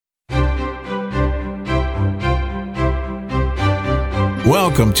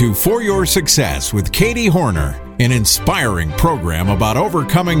Welcome to For Your Success with Katie Horner, an inspiring program about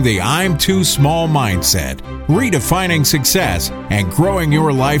overcoming the I'm too small mindset, redefining success, and growing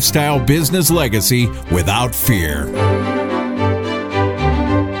your lifestyle business legacy without fear.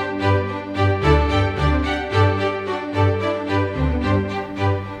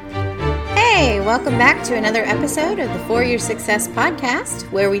 Welcome back to another episode of the For Your Success podcast,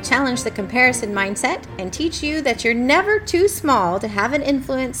 where we challenge the comparison mindset and teach you that you're never too small to have an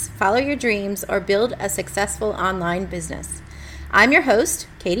influence, follow your dreams, or build a successful online business. I'm your host,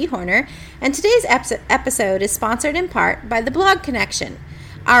 Katie Horner, and today's episode is sponsored in part by The Blog Connection,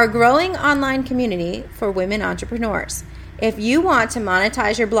 our growing online community for women entrepreneurs. If you want to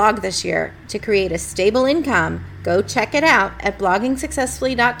monetize your blog this year to create a stable income, go check it out at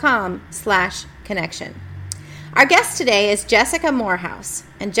bloggingsuccessfully.com/connection. Our guest today is Jessica Morehouse,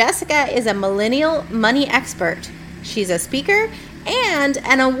 and Jessica is a millennial money expert. She's a speaker and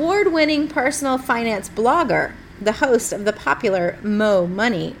an award-winning personal finance blogger, the host of the popular Mo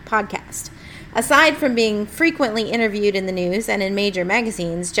Money podcast. Aside from being frequently interviewed in the news and in major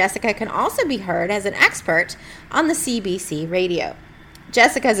magazines, Jessica can also be heard as an expert on the CBC radio.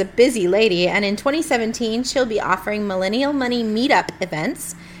 Jessica is a busy lady, and in 2017, she'll be offering Millennial Money Meetup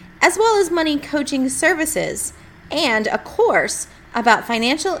events, as well as money coaching services, and a course about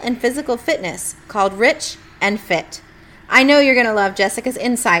financial and physical fitness called Rich and Fit. I know you're going to love Jessica's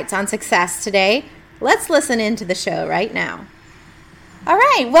insights on success today. Let's listen into the show right now. All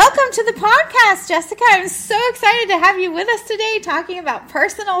right, welcome to the podcast, Jessica. I'm so excited to have you with us today talking about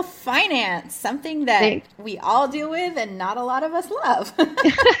personal finance, something that we all deal with and not a lot of us love.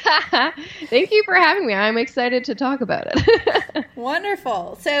 Thank you for having me. I'm excited to talk about it.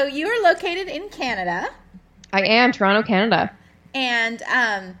 Wonderful. So you are located in Canada. I am, Toronto, Canada. And,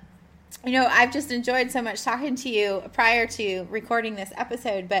 I've just enjoyed so much talking to you prior to recording this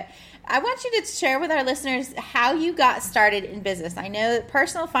episode, but I want you to share with our listeners how you got started in business. I know that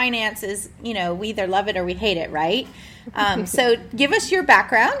personal finance is, we either love it or we hate it, right? So give us your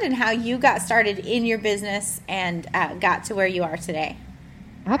background and how you got started in your business and got to where you are today.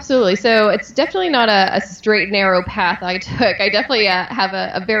 Absolutely. So it's definitely not a straight, narrow path I took. I definitely have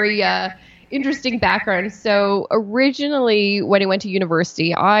a very interesting background. So originally, when I went to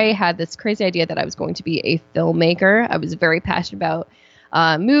university, I had this crazy idea that I was going to be a filmmaker. I was very passionate about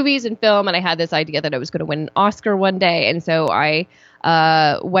movies and film, and I had this idea that I was going to win an Oscar one day. And so I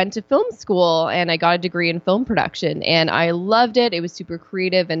went to film school, and I got a degree in film production, and I loved it. It was super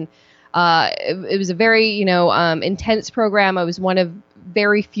creative, and it was a very, intense program. I was one of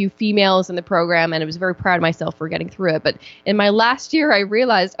very few females in the program, and I was very proud of myself for getting through it. But in my last year, I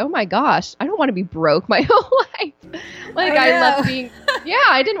realized, oh my gosh, I don't want to be broke my whole life. I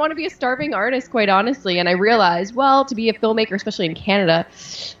didn't want to be a starving artist, quite honestly. And I realized, well, to be a filmmaker, especially in Canada,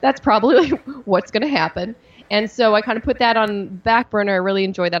 that's probably what's going to happen. And so I kind of put that on back burner. I really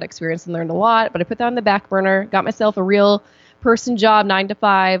enjoyed that experience and learned a lot, but I put that on the back burner, got myself a real person job, 9 to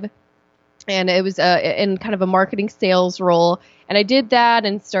 5. And it was in kind of a marketing sales role. And I did that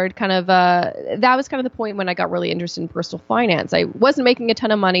and started that was kind of the point when I got really interested in personal finance. I wasn't making a ton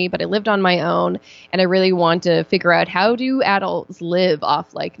of money, but I lived on my own. And I really wanted to figure out, how do adults live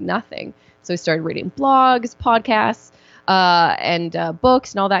off like nothing? So I started reading blogs, podcasts, and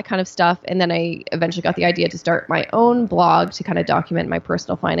books and all that kind of stuff. And then I eventually got the idea to start my own blog to kind of document my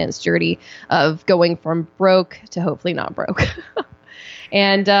personal finance journey of going from broke to hopefully not broke.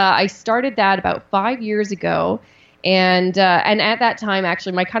 And I started that about 5 years ago. And at that time,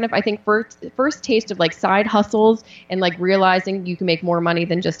 actually, my kind of, I think, first taste of like side hustles and like realizing you can make more money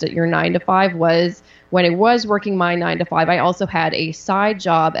than just at your 9 to 5 was when I was working my 9 to 5. I also had a side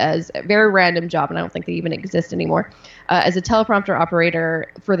job, as a very random job, and I don't think they even exist anymore, as a teleprompter operator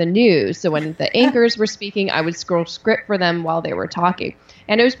for the news. So when the anchors were speaking, I would scroll script for them while they were talking.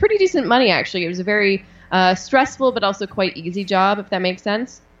 And it was pretty decent money, actually. It was a very stressful but also quite easy job, if that makes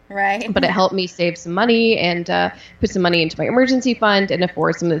sense. Right. But it helped me save some money and put some money into my emergency fund and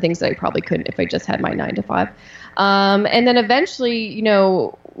afford some of the things that I probably couldn't if I just had my 9 to 5. And then eventually,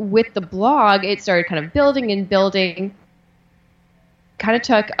 with the blog, it started kind of building, kind of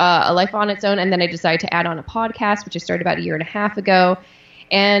took a life on its own. And then I decided to add on a podcast, which I started about 1.5 years ago.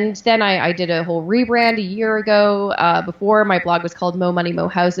 And then I did a whole rebrand a year ago. Before, my blog was called Mo Money, Mo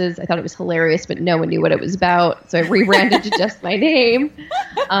Houses. I thought it was hilarious, but no one knew what it was about. So I rebranded to just my name.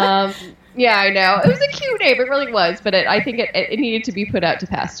 Yeah, I know. It was a cute name. It really was. But I think it needed to be put out to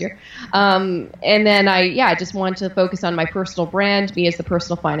pasture. And then I just wanted to focus on my personal brand, me as the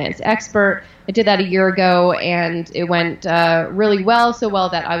personal finance expert. I did that a year ago, and it went really well, so well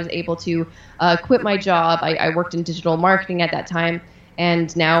that I was able to quit my job. I worked in digital marketing at that time.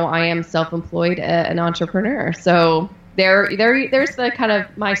 And now I am self-employed, an entrepreneur. So there's the kind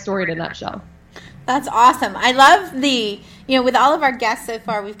of my story in a nutshell. That's awesome. I love with all of our guests so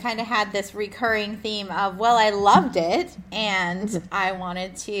far, we've kind of had this recurring theme of, well, I loved it and I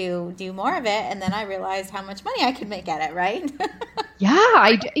wanted to do more of it. And then I realized how much money I could make at it, right?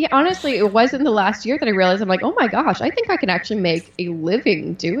 Yeah, honestly, it wasn't the last year that I realized, I'm like, oh my gosh, I think I can actually make a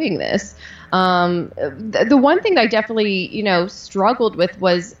living doing this. The one thing that I definitely, struggled with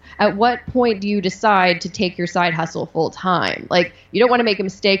was, at what point do you decide to take your side hustle full time? Like, you don't want to make a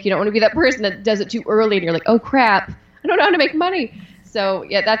mistake. You don't want to be that person that does it too early and you're like, oh crap, I don't know how to make money. So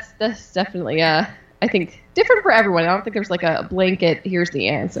yeah, that's definitely, I think, different for everyone. I don't think there's like a blanket, here's the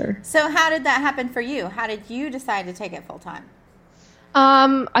answer. So how did that happen for you? How did you decide to take it full time?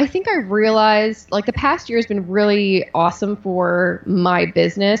 I think I realized, like, the past year has been really awesome for my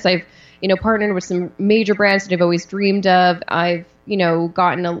business. I've, partnered with some major brands that I've always dreamed of. I've,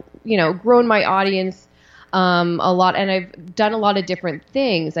 grown my audience a lot, and I've done a lot of different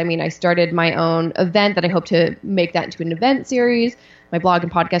things. I mean, I started my own event that I hope to make that into an event series. My blog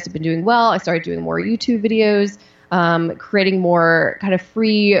and podcast have been doing well. I started doing more YouTube videos, creating more kind of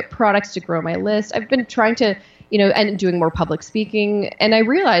free products to grow my list. I've been trying to, and doing more public speaking. And I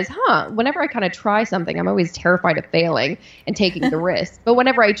realized, whenever I kind of try something, I'm always terrified of failing and taking the risk. But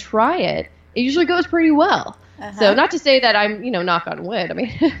whenever I try it, it usually goes pretty well. So not to say that I'm, knock on wood. I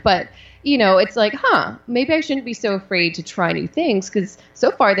mean, but, it's like, maybe I shouldn't be so afraid to try new things, because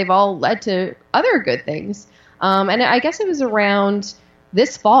so far they've all led to other good things. And I guess it was around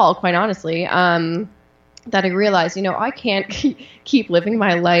this fall, quite honestly, that I realized, I can't keep living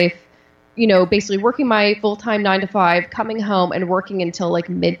my life, basically working my full-time 9 to 5, coming home and working until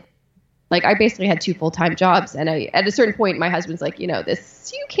like I basically had 2 full-time jobs. And at a certain point, my husband's like, you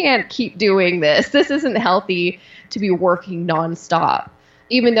can't keep doing this. This isn't healthy to be working nonstop,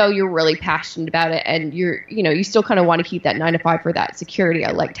 even though you're really passionate about it. And you still kind of want to keep that 9 to 5 for that security.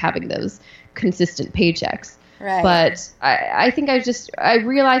 I liked having those consistent paychecks. Right. But I think I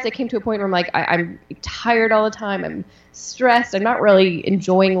realized I came to a point where I'm like, I'm tired all the time. I'm stressed. I'm not really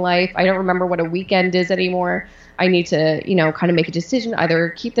enjoying life. I don't remember what a weekend is anymore. I need to, kind of make a decision, either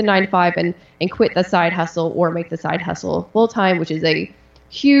keep the 9 to 5 and quit the side hustle, or make the side hustle full time, which is a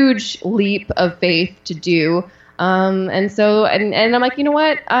huge leap of faith to do. And so I'm like, you know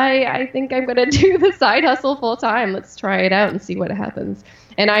what? I think I'm going to do the side hustle full time. Let's try it out and see what happens.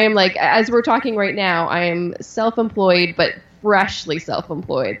 And I am like, as we're talking right now, I am self-employed, but freshly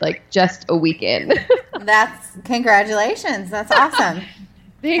self-employed, like just a week in. Congratulations. That's awesome.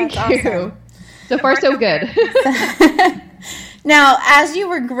 Thank you. Awesome. So far, so good. Now, as you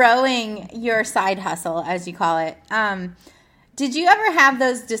were growing your side hustle, as you call it, did you ever have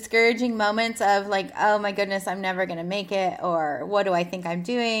those discouraging moments of like, oh my goodness, I'm never going to make it, or what do I think I'm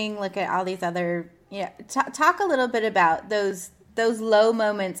doing? Look at all these other, talk a little bit about those low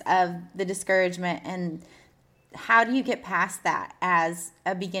moments of the discouragement, and how do you get past that as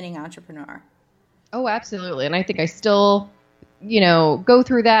a beginning entrepreneur? Oh, absolutely. And I think I still, go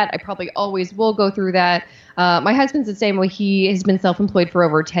through that. I probably always will go through that. My husband's the same way. He has been self-employed for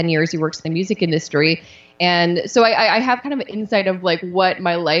over 10 years. He works in the music industry. And so I have kind of an insight of like what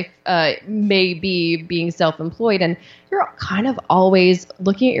my life may be being self-employed. And you're kind of always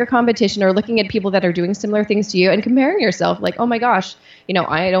looking at your competition or looking at people that are doing similar things to you and comparing yourself like, oh my gosh,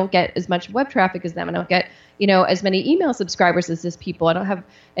 I don't get as much web traffic as them. I don't get, as many email subscribers as this people. I don't have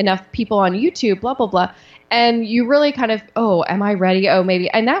enough people on YouTube, blah, blah, blah. And you really kind of, oh, am I ready? Oh, maybe.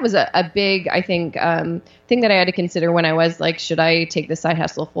 And that was a big, I think, thing that I had to consider when I was like, should I take this side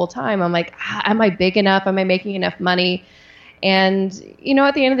hustle full time? I'm like, am I big enough? Am I making enough money? And,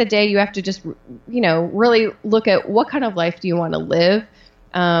 at the end of the day, you have to just, really look at what kind of life do you want to live?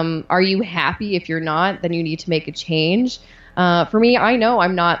 Are you happy? If you're not, then you need to make a change. For me, I know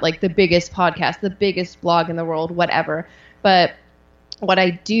I'm not like the biggest podcast, the biggest blog in the world, whatever. But what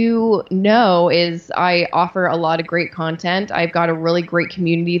I do know is I offer a lot of great content. I've got a really great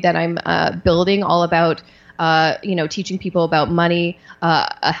community that I'm building, all about, teaching people about money,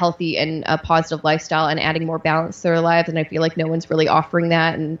 a healthy and a positive lifestyle, and adding more balance to their lives. And I feel like no one's really offering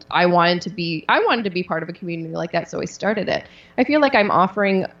that. And I wanted to be part of a community like that, so I started it. I feel like I'm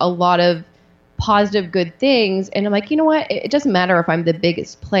offering a lot of positive, good things. And I'm like, you know what? It doesn't matter if I'm the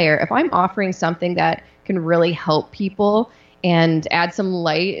biggest player. If I'm offering something that can really help people and add some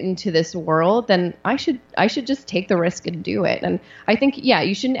light into this world, then I should just take the risk and do it. And I think,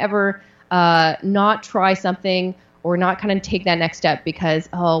 you shouldn't ever not try something or not kind of take that next step because,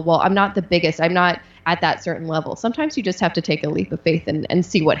 oh, well, I'm not the biggest. I'm not at that certain level. Sometimes you just have to take a leap of faith and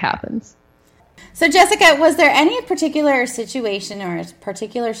see what happens. So, Jessica, was there any particular situation or a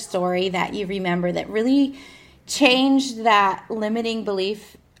particular story that you remember that really changed that limiting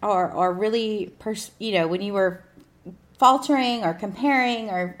belief, or really, when you were faltering or comparing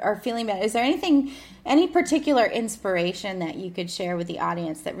or feeling bad? Is there any particular inspiration that you could share with the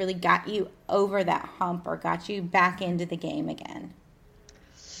audience that really got you over that hump or got you back into the game again?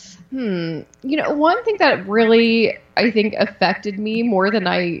 One thing that really, I think, affected me more than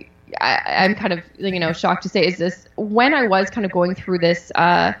I'm kind of, shocked to say, is this: when I was kind of going through this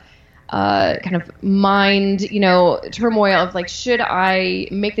kind of mind, turmoil of like, should I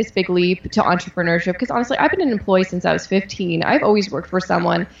make this big leap to entrepreneurship? Because honestly, I've been an employee since I was 15. I've always worked for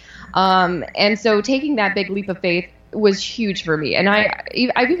someone. And so taking that big leap of faith was huge for me. And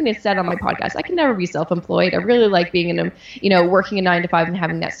I've even said on my podcast, I can never be self-employed. I really like being working a 9 to 5 and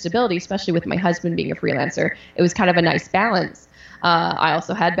having that stability, especially with my husband being a freelancer. It was kind of a nice balance. I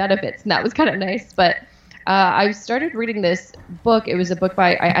also had benefits, and that was kind of nice. But I started reading this book. It was a book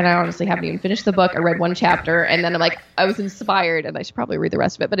and I honestly haven't even finished the book. I read one chapter, and then I was inspired, and I should probably read the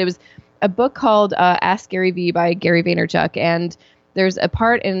rest of it. But it was a book called Ask Gary Vee by Gary Vaynerchuk. And there's a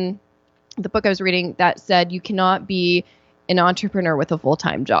part in the book I was reading that said you cannot be an entrepreneur with a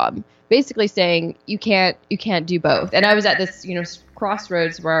full-time job. Basically saying you can't do both. And I was at this,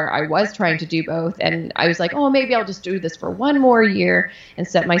 crossroads where I was trying to do both, and I was like, oh, maybe I'll just do this for one more year and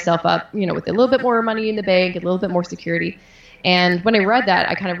set myself up, with a little bit more money in the bank, a little bit more security. And when I read that,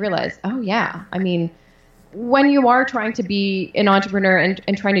 I kind of realized, oh yeah, I mean, when you are trying to be an entrepreneur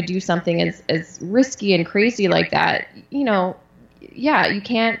and trying to do something as risky and crazy like that, yeah, you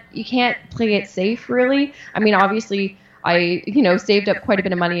can't play it safe, really. I mean, obviously, I, saved up quite a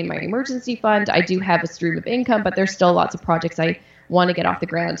bit of money in my emergency fund. I do have a stream of income, but there's still lots of projects I want to get off the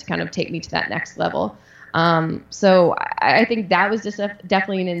ground to kind of take me to that next level. So I think that was just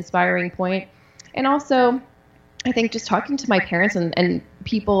definitely an inspiring point. And also, I think just talking to my parents and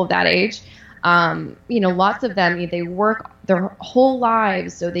people of that age, lots of them, they work their whole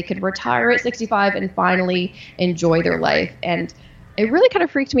lives so they could retire at 65 and finally enjoy their life. And it really kind of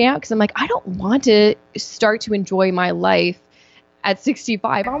freaked me out because I'm like, I don't want to start to enjoy my life at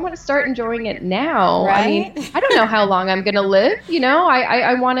 65. I want to start enjoying it now. Right? I mean, I don't know how long I'm going to live.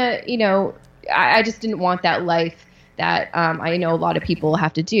 I want to, I just didn't want that life that I know a lot of people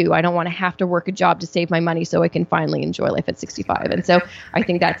have to do. I don't want to have to work a job to save my money so I can finally enjoy life at 65. And so I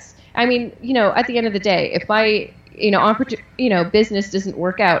think at the end of the day, if my business doesn't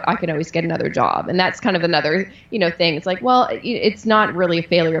work out, I can always get another job. And that's kind of another, thing. It's like, well, it's not really a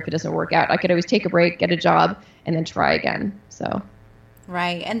failure if it doesn't work out. I could always take a break, get a job, and then try again. So.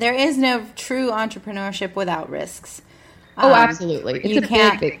 Right. And there is no true entrepreneurship without risks. Oh, absolutely. It's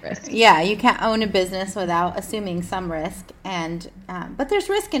a big risk. Yeah. You can't own a business without assuming some risk. And, but there's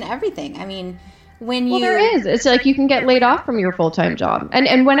risk in everything. I mean, there is. It's like you can get laid off from your full-time job.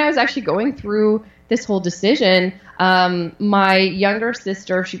 And when I was actually going through this whole decision, my younger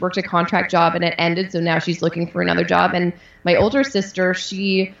sister, she worked a contract job and it ended, so now she's looking for another job. And my older sister,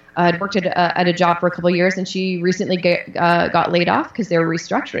 she had worked at a job for a couple of years, and she recently got laid off because they were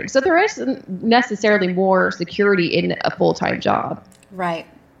restructuring. So there isn't necessarily more security in a full-time job. Right.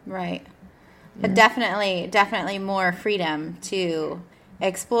 But definitely more freedom to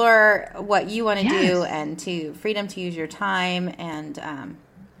explore what you want to do, and to freedom to use your time and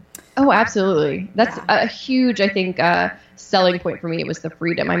oh, absolutely. That's a huge, I think, selling point for me. It was the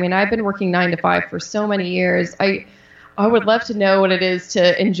freedom. I mean, I've been working 9 to 5 for so many years. I would love to know what it is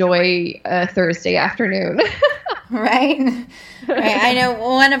to enjoy a Thursday afternoon. Right. I know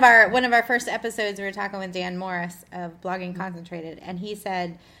one of our first episodes, we were talking with Dan Morris of Blogging Concentrated, and he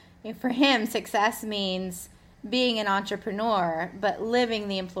said, for him, success means being an entrepreneur, but living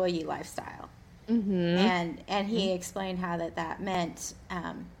the employee lifestyle. Mm-hmm. And he explained how that meant,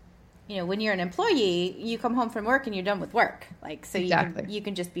 when you're an employee, you come home from work and you're done with work. Like, so exactly. you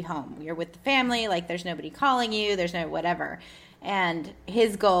can just be home. You're with the family. Like, there's nobody calling you. There's no whatever. And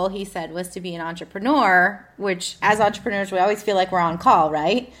his goal, he said, was to be an entrepreneur, which as entrepreneurs, we always feel like we're on call,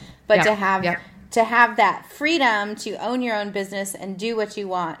 right? But to have that freedom to own your own business and do what you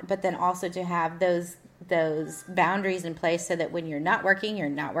want, but then also to have those boundaries in place so that when you're not working, you're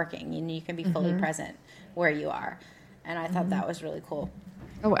not working. You can be fully present where you are. And I thought that was really cool.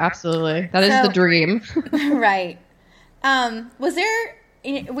 Oh, absolutely. That is the dream. Right. Was there,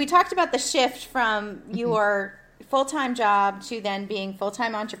 we talked about the shift from your full-time job to then being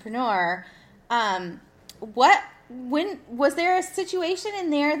full-time entrepreneur. Was there a situation in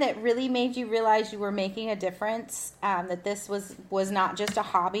there that really made you realize you were making a difference, that this was not just a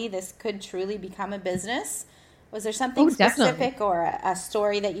hobby, this could truly become a business? Was there something definitely. specific or a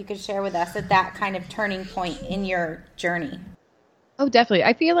story that you could share with us at that kind of turning point in your journey? Oh, definitely.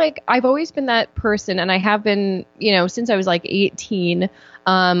 I feel like I've always been that person, and I have been, since I was like 18,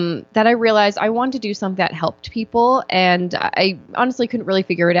 that I realized I wanted to do something that helped people. And I honestly couldn't really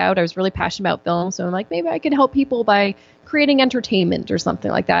figure it out. I was really passionate about film. So I'm like, maybe I could help people by creating entertainment or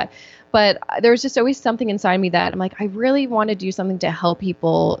something like that. But there was just always something inside me that I'm like, I really want to do something to help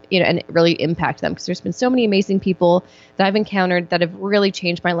people, and really impact them. Because there's been so many amazing people that I've encountered that have really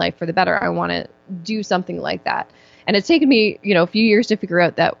changed my life for the better. I want to do something like that. And it's taken me, a few years to figure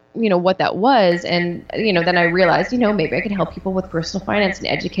out that, what that was. And, then I realized, maybe I could help people with personal finance and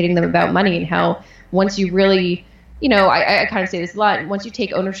educating them about money, and how once you really, I kind of say this a lot, once you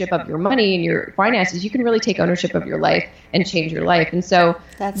take ownership of your money and your finances, you can really take ownership of your life and change your life. And so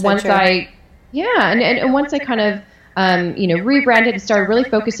That's once so true. and once I kind of, rebranded and started really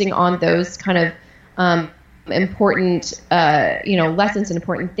focusing on those kind of, important, lessons and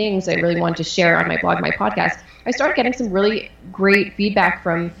important things I really wanted to share on my blog, my podcast, I started getting some really great feedback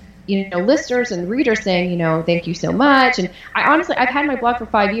from, listeners and readers saying, thank you so much. And I've had my blog for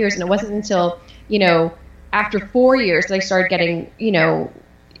 5 years, and it wasn't until, after 4 years that I started getting,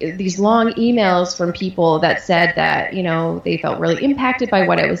 these long emails from people that said that, they felt really impacted by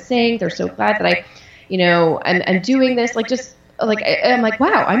what I was saying. They're so glad that I'm doing this. I'm like,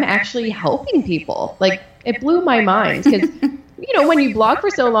 wow, I'm actually helping people. Like, it blew my mind, because, when you blog for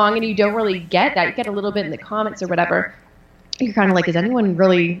so long and you don't really get that, you get a little bit in the comments or whatever, you're kind of like, is anyone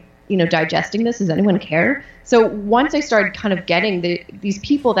really, digesting this? Does anyone care? So once I started kind of getting these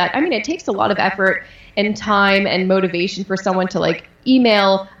people that, it takes a lot of effort and time and motivation for someone to like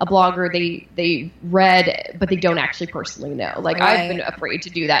email a blogger they read, but they don't actually personally know. Like, Right. I've been afraid to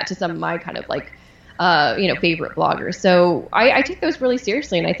do that to some of my kind of like, favorite bloggers. So I take those really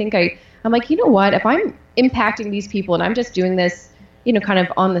seriously. And I think I'm like, what, if I'm impacting these people and I'm just doing this, kind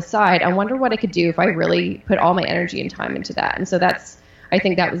of on the side, I wonder what I could do if I really put all my energy and time into that. And so I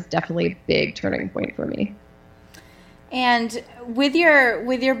think that was definitely a big turning point for me. And with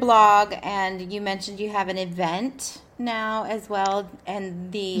your blog, and you mentioned you have an event now as well,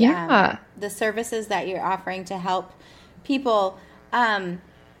 and the services that you're offering to help people,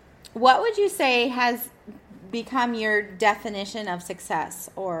 what would you say has become your definition of success?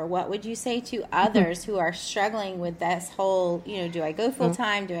 Or what would you say to others who are struggling with this whole, do I go full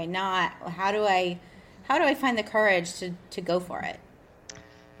time? Do I not? How do I find the courage to go for it?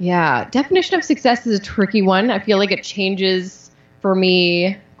 Yeah, definition of success is a tricky one. I feel like it changes for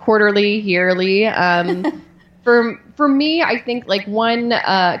me quarterly, yearly. For me, I think like one,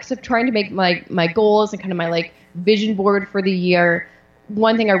 because I'm trying to make my goals and kind of my like vision board for the year.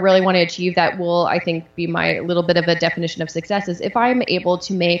 One thing I really want to achieve that will, I think, be my little bit of a definition of success is if I'm able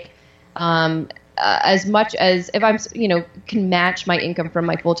to make as much as, if I'm, can match my income from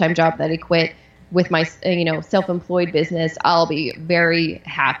my full-time job that I quit with my, self-employed business, I'll be very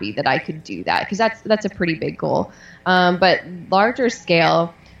happy that I could do that, because that's a pretty big goal. But larger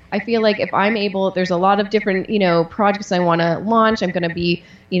scale, I feel like if I'm able, there's a lot of different, projects I want to launch. I'm going to be,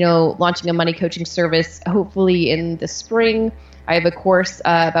 launching a money coaching service, hopefully in the spring. I have a course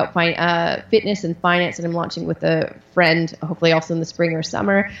about fitness and finance that I'm launching with a friend, hopefully also in the spring or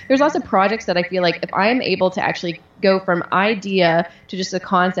summer. There's lots of projects that I feel like if I am able to actually go from idea to just a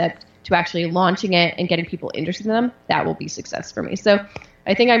concept to actually launching it and getting people interested in them, that will be success for me. So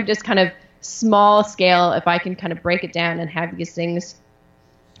I think I'm just kind of small scale. If I can kind of break it down and have these things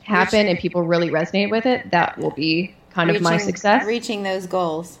happen and people really resonate with it, that will be kind of my success. Reaching those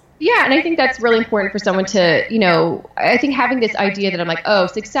goals. Yeah, and I think that's really important for someone to, I think having this idea that I'm like, oh,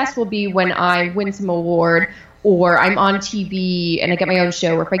 success will be when I win some award, or I'm on TV and I get my own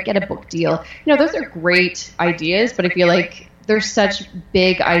show, or if I get a book deal. Those are great ideas, but I feel like they're such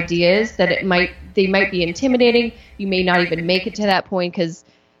big ideas that they might be intimidating. You may not even make it to that point because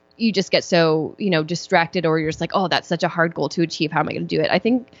you just get so, distracted, or you're just like, oh, that's such a hard goal to achieve. How am I going to do it? I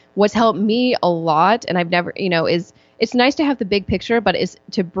think what's helped me a lot, and I've never, is it's nice to have the big picture, but is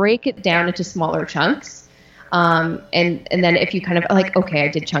to break it down into smaller chunks. And then if you kind of like, okay, I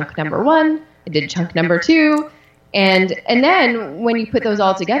did chunk number 1, I did chunk number 2. And then when you put those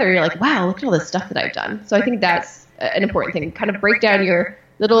all together, you're like, wow, look at all this stuff that I've done. So I think that's an important thing. Kind of break down your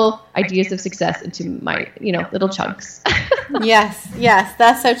little ideas of success into my, little chunks. Yes,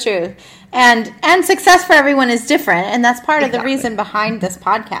 that's so true. And success for everyone is different. And that's part of the reason behind this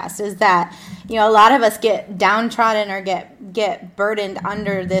podcast is that, a lot of us get downtrodden or get burdened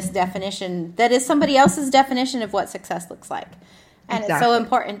under this definition that is somebody else's definition of what success looks like. And It's so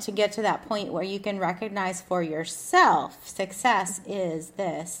important to get to that point where you can recognize for yourself, success is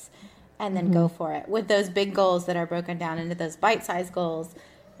this. and then go for it with those big goals that are broken down into those bite-sized goals.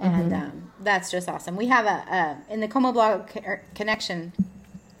 And that's just awesome. We have in the Como Blog Connection,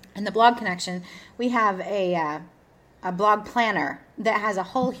 in the Blog Connection, we have a blog planner that has a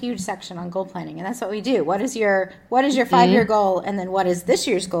whole huge section on goal planning, and that's what we do. What is your 5-year goal, and then what is this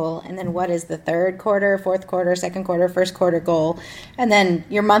year's goal, and then what is the third quarter, fourth quarter, second quarter, first quarter goal, and then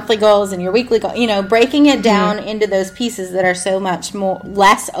your monthly goals and your weekly goal. Breaking it down into those pieces that are so much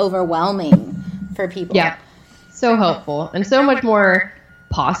less overwhelming for people. Yeah, so helpful and so much more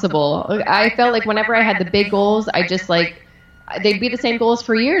possible. I felt like whenever I had the big goals, I just they'd be the same goals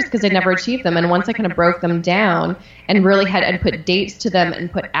for years because I never achieved them. And once I kind of broke them down and really put dates to them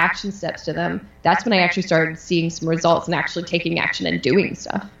and put action steps to them, that's when I actually started seeing some results and actually taking action and doing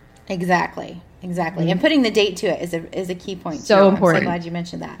stuff. Exactly. And putting the date to it is a key point. So important. I'm so glad you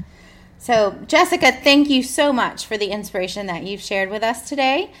mentioned that. So Jessica, thank you so much for the inspiration that you've shared with us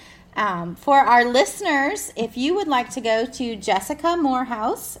today. For our listeners, if you would like to go to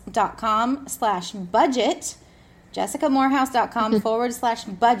jessicamorehouse.com/budget,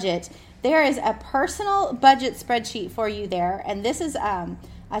 jessicamorehouse.com/budget, there is a personal budget spreadsheet for you there. And this is a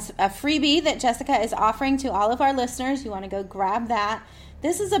freebie that Jessica is offering to all of our listeners. You want to go grab that.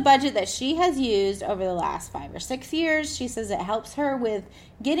 This is a budget that she has used over the last 5 or 6 years. She says it helps her with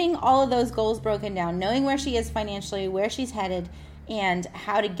getting all of those goals broken down, knowing where she is financially, where she's headed, and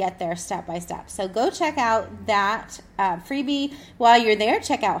how to get there step by step. So go check out that freebie. While you're there,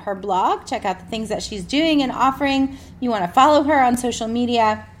 check out her blog, check out the things that she's doing and offering. You want to follow her on social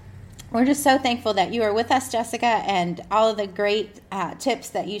media. We're just so thankful that you are with us, Jessica, and all of the great tips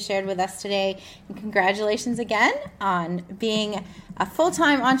that you shared with us today. And congratulations again on being a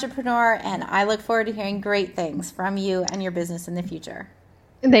full-time entrepreneur, and I look forward to hearing great things from you and your business in the future.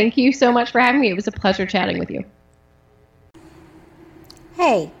 Thank you so much for having me. It was a pleasure chatting with you.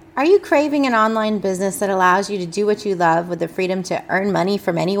 Hey, are you craving an online business that allows you to do what you love with the freedom to earn money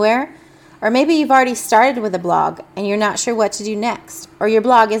from anywhere? Or maybe you've already started with a blog and you're not sure what to do next, or your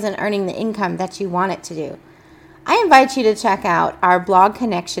blog isn't earning the income that you want it to do. I invite you to check out our Blog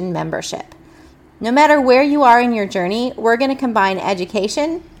Connection membership. No matter where you are in your journey, we're going to combine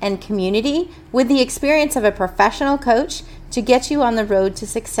education and community with the experience of a professional coach to get you on the road to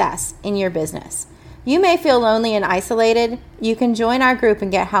success in your business. You may feel lonely and isolated. You can join our group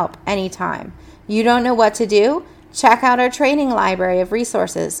and get help anytime. You don't know what to do? Check out our training library of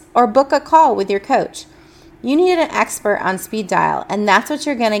resources or book a call with your coach. You need an expert on speed dial, and that's what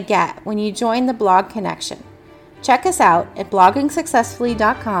you're going to get when you join the Blog Connection. Check us out at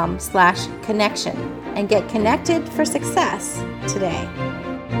bloggingsuccessfully.com/connection and get connected for success today.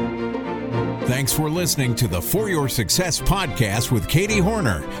 Thanks for listening to the For Your Success podcast with Katie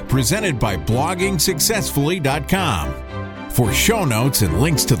Horner, presented by bloggingsuccessfully.com. For show notes and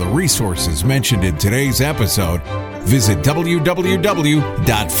links to the resources mentioned in today's episode, visit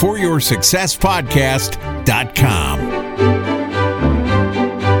www.foryoursuccesspodcast.com.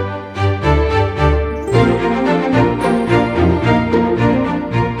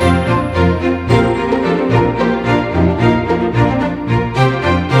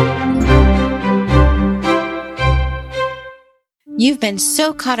 You've been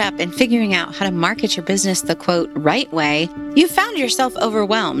so caught up in figuring out how to market your business the quote right way, you've found yourself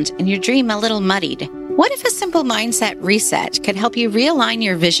overwhelmed and your dream a little muddied. What if a simple mindset reset could help you realign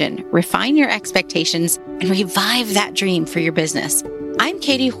your vision, refine your expectations, and revive that dream for your business? I'm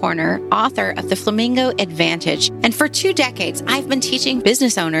Katie Horner, author of The Flamingo Advantage, and for 2 decades, I've been teaching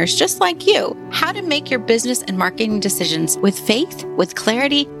business owners just like you how to make your business and marketing decisions with faith, with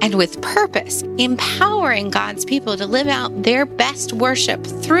clarity, and with purpose, empowering God's people to live out their best worship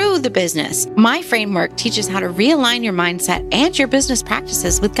through the business. My framework teaches how to realign your mindset and your business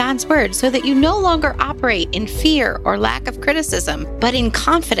practices with God's Word so that you no longer operate in fear or lack of criticism, but in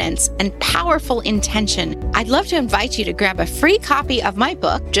confidence and powerful intention. I'd love to invite you to grab a free copy of my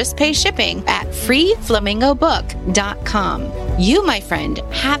book, just pay shipping, at freeflamingobook.com. You, my friend,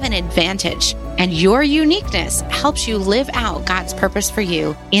 have an advantage, and your uniqueness helps you live out God's purpose for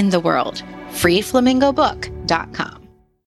you in the world. freeflamingobook.com.